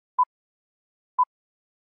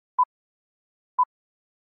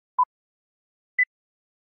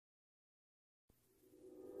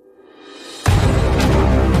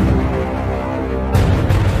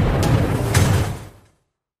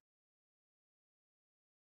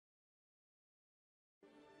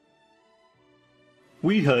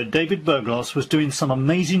We heard David Berglas was doing some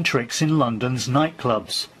amazing tricks in London's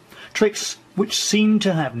nightclubs. Tricks which seemed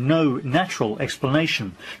to have no natural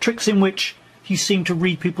explanation. Tricks in which he seemed to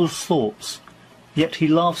read people's thoughts. Yet he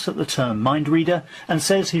laughs at the term mind reader and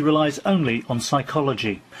says he relies only on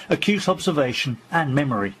psychology, acute observation and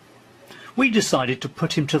memory. We decided to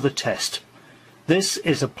put him to the test. This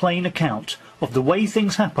is a plain account of the way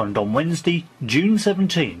things happened on Wednesday, June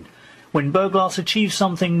 17, when Berglas achieved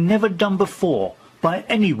something never done before by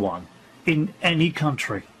anyone in any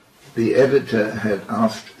country. The editor had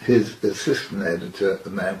asked his assistant editor, a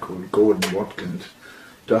man called Gordon Watkins,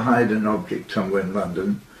 to hide an object somewhere in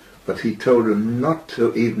London, but he told him not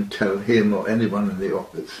to even tell him or anyone in the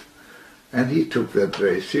office. And he took that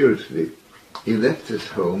very seriously. He left his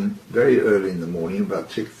home very early in the morning,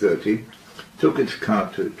 about 6:30, took his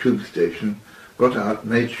car to a tube station, got out,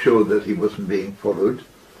 made sure that he wasn't being followed.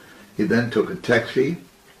 He then took a taxi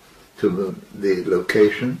to the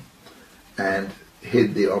location and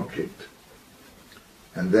hid the object.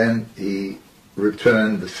 And then he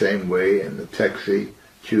returned the same way in the taxi,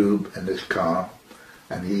 tube and his car,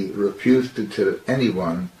 and he refused to tell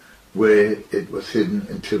anyone where it was hidden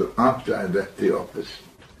until after I left the office.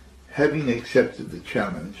 Having accepted the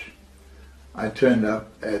challenge, I turned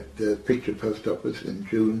up at the Picture Post Office in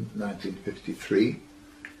June 1953,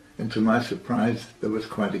 and to my surprise there was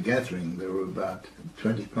quite a gathering. There were about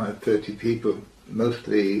 25-30 people,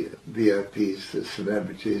 mostly VIPs,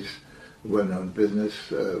 celebrities, well-known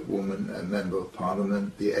business woman, a member of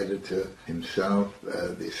parliament, the editor himself,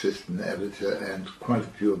 the assistant editor, and quite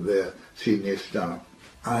a few of their senior staff.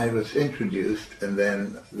 I was introduced, and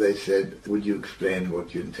then they said, "Would you explain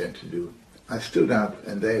what you intend to do?" I stood up,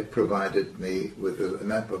 and they provided me with a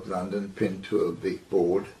map of London pinned to a big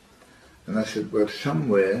board. And I said, well,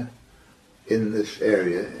 somewhere in this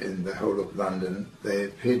area, in the whole of London,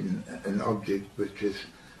 they've hidden an object which is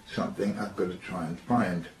something I've got to try and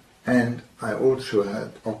find. And I also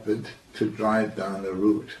had offered to drive down a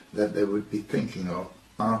route that they would be thinking of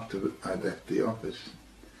after I left the office.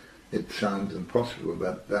 It sounds impossible,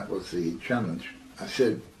 but that was the challenge. I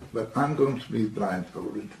said, but I'm going to be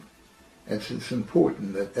blindfolded, and it's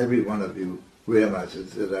important that every one of you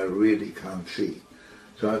realizes that I really can't see.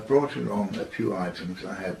 So I brought along a few items.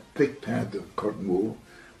 I had thick pads of cotton wool,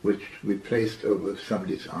 which we placed over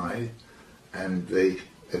somebody's eye, and they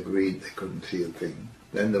agreed they couldn't see a thing.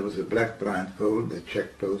 Then there was a black blindfold. They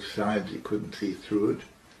checked both sides, you couldn't see through it.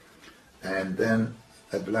 And then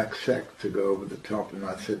a black sack to go over the top, and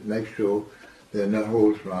I said, make sure there are no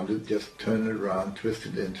holes around it, just turn it around, twist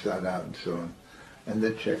it inside out and so on. And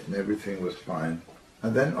they checked and everything was fine. I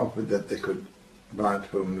then offered that they could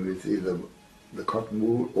blindfold me with either the cotton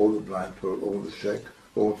wool or the blindfold or the sack,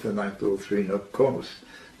 or if they liked all three, and of course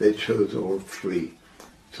they chose all three.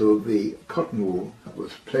 So the cotton wool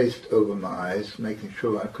was placed over my eyes, making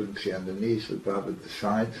sure I couldn't see underneath, above at the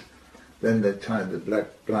sides. Then they tied the black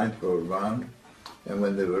blindfold around, and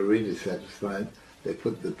when they were really satisfied, they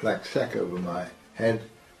put the black sack over my head,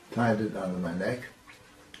 tied it under my neck,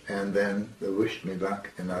 and then they wished me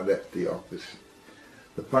luck, and I left the office.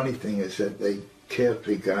 The funny thing is that they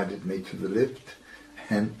carefully guided me to the lift,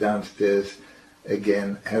 and downstairs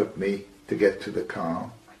again helped me to get to the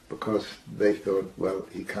car, because they thought, well,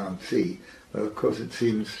 he can't see. But of course it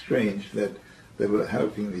seems strange that they were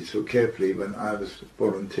helping me so carefully when I was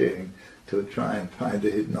volunteering to try and find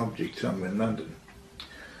a hidden object somewhere in London.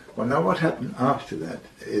 Well, now what happened after that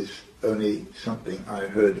is only something I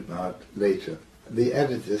heard about later. The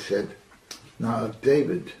editor said, now if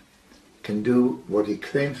David can do what he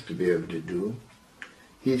claims to be able to do,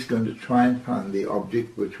 he's going to try and find the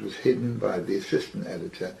object which was hidden by the assistant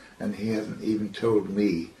editor, and he hasn't even told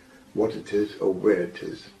me what it is or where it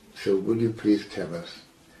is. So will you please tell us?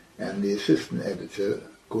 And the assistant editor,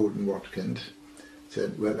 Gordon Watkins,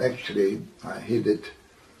 said, well, actually, I hid it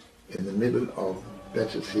in the middle of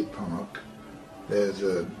Battersea Park. There's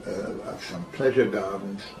some pleasure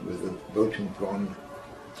gardens with a boating pond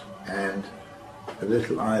and a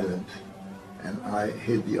little island, and I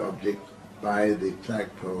hid the object by the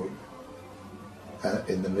flagpole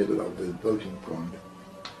in the middle of the boating pond.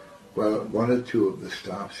 Well, one or two of the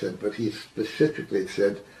staff said, but he specifically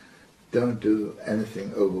said, don't do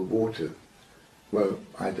anything over water. Well,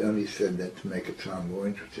 I'd only said that to make it sound more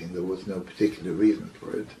interesting. There was no particular reason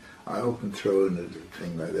for it. I often throw in a little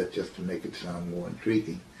thing like that just to make it sound more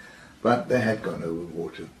intriguing. But they had gone over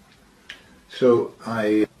water. So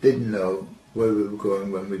I didn't know where we were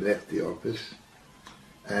going when we left the office.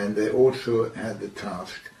 And they also had the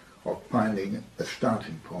task of finding a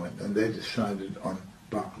starting point, and they decided on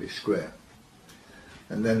Berkeley Square.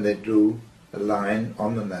 And then they drew a line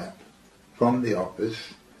on the map from the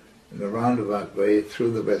office in a roundabout way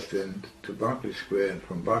through the West End to Berkeley Square, and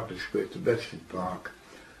from Berkeley Square to Bedford Park,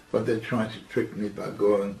 but they tried to trick me by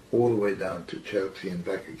going all the way down to Chelsea and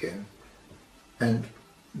back again. And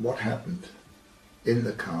what happened in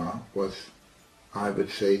the car was, I would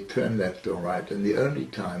say, turn left or right, and the only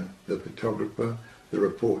time the photographer, the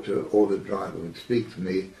reporter or the driver would speak to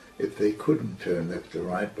me if they couldn't turn left or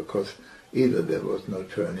right, because either there was no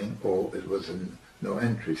turning or it was no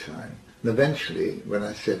entry sign. And eventually, when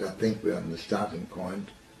I said, I think we're on the starting point,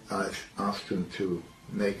 I asked them to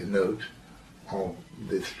make a note of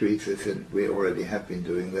the streets. They said, we already have been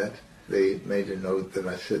doing that. They made a note that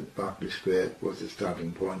I said Berkeley Square was the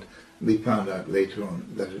starting point. We found out later on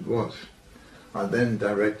that it was. I then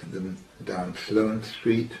directed them down Sloane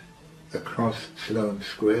Street, across Sloane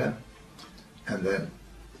Square, and then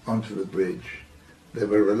onto the bridge. They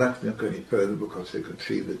were reluctant to go any further because they could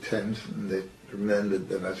see the Thames, and they remembered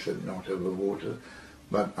that I said not over water.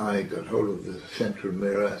 But I got hold of the central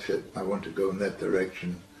mirror. I said, I want to go in that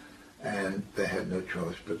direction, and they had no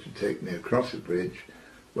choice but to take me across the bridge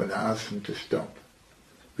when I asked them to stop.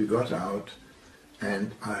 We got out,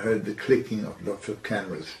 and I heard the clicking of lots of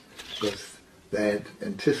cameras, because they had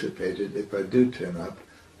anticipated if I do turn up,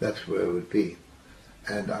 that's where it would be.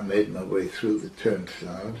 And I made my way through the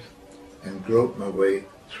turnstiles and groped my way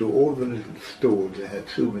through all the little stalls. They had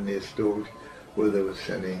souvenir stalls where they were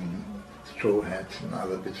selling straw hats and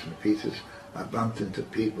other bits and pieces. I bumped into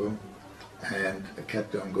people and I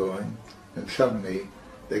kept on going, and suddenly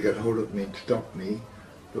they got hold of me and stopped me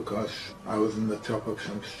because I was on the top of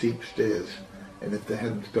some steep stairs, and if they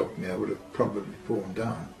hadn't stopped me I would have probably fallen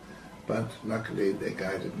down. But luckily they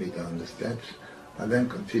guided me down the steps. I then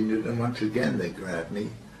continued, and once again they grabbed me,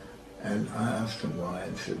 and I asked them why,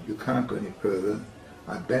 and said, you can't go any further.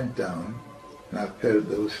 I bent down and I felt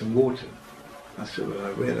there was some water. I said, well, I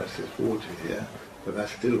realized there's water here, but I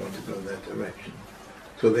still want to go in that direction.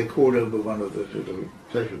 So they called over one of those little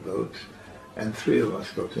pleasure boats, and three of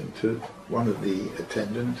us got into it. One of the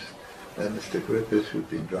attendants, Mr. Griffiths, who'd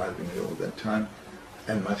been driving me all that time,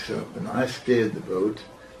 and myself, and I steered the boat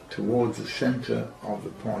towards the center of the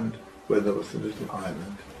pond where there was a little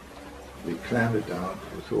island. We clambered down,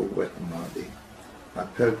 it was all wet and muddy. I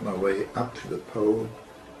felt my way up to the pole,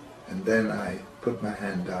 and then I put my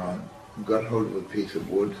hand down and got hold of a piece of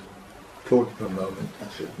wood, thought for a moment. I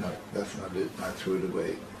said, no, that's not it. I threw it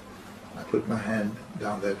away. I put my hand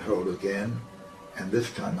down that hole again, and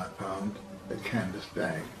this time I found a canvas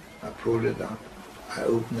bag. I pulled it up, I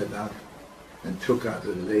opened it up, and took out a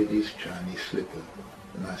lady's Chinese slipper.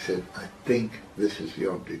 And I said, I think this is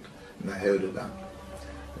the object. And I held it up.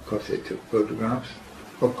 Of course, they took photographs.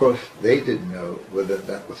 Of course, they didn't know whether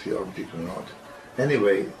that was the object or not.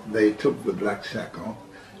 Anyway, they took the black sack off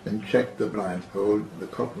and checked the blindfold. The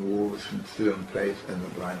cotton wool was still in place and the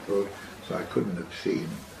blindfold, so I couldn't have seen.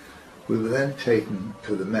 We were then taken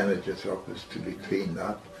to the manager's office to be cleaned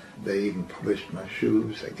up. They even polished my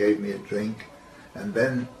shoes. They gave me a drink. And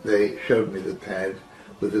then they showed me the pad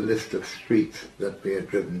with a list of streets that we had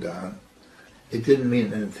driven down. It didn't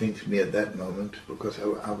mean anything to me at that moment because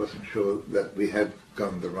I wasn't sure that we had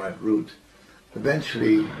gone the right route.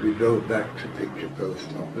 Eventually we drove back to Picture Post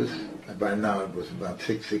office. By now it was about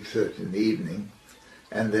 6:30 in the evening,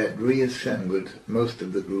 and they had reassembled most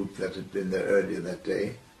of the group that had been there earlier that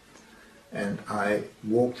day. And I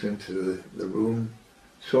walked into the room,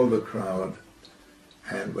 saw the crowd,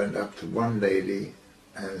 and went up to one lady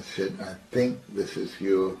and said, I think this is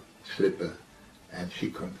your slipper. And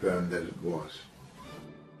she confirmed that it was.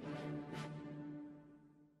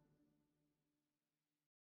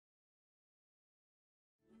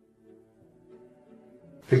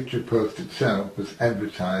 Picture Post itself was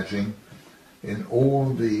advertising in all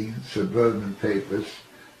the suburban papers.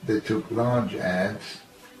 They took large ads,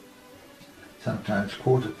 sometimes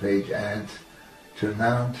quarter-page ads, to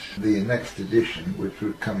announce the next edition, which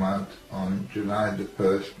would come out on July the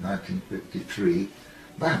 1st, 1953.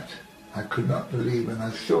 But I could not believe when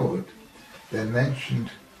I saw it. They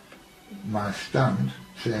mentioned my stunt,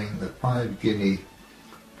 saying the 5 guinea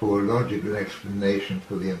for a logical explanation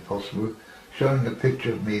for the impossible, showing a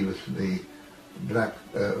picture of me with the black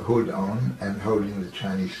hood on and holding the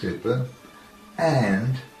Chinese slipper,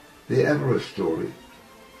 and the Everest story.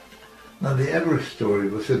 Now the Everest story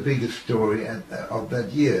was the biggest story of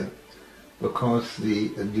that year, because the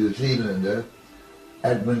New Zealander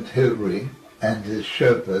Edmund Hillary and his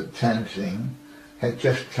Sherpa Tenzing had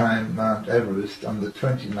just climbed Mount Everest on the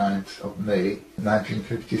 29th of May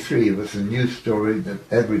 1953. It was a news story that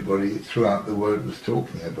everybody throughout the world was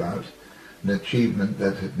talking about, an achievement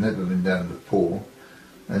that had never been done before,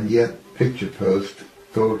 and yet Picture Post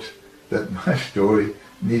thought that my story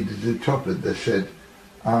needed to top it. They said,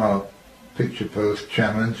 our picture post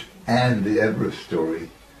challenge and the Everest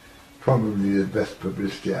story, probably the best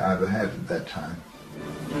publicity I ever had at that time.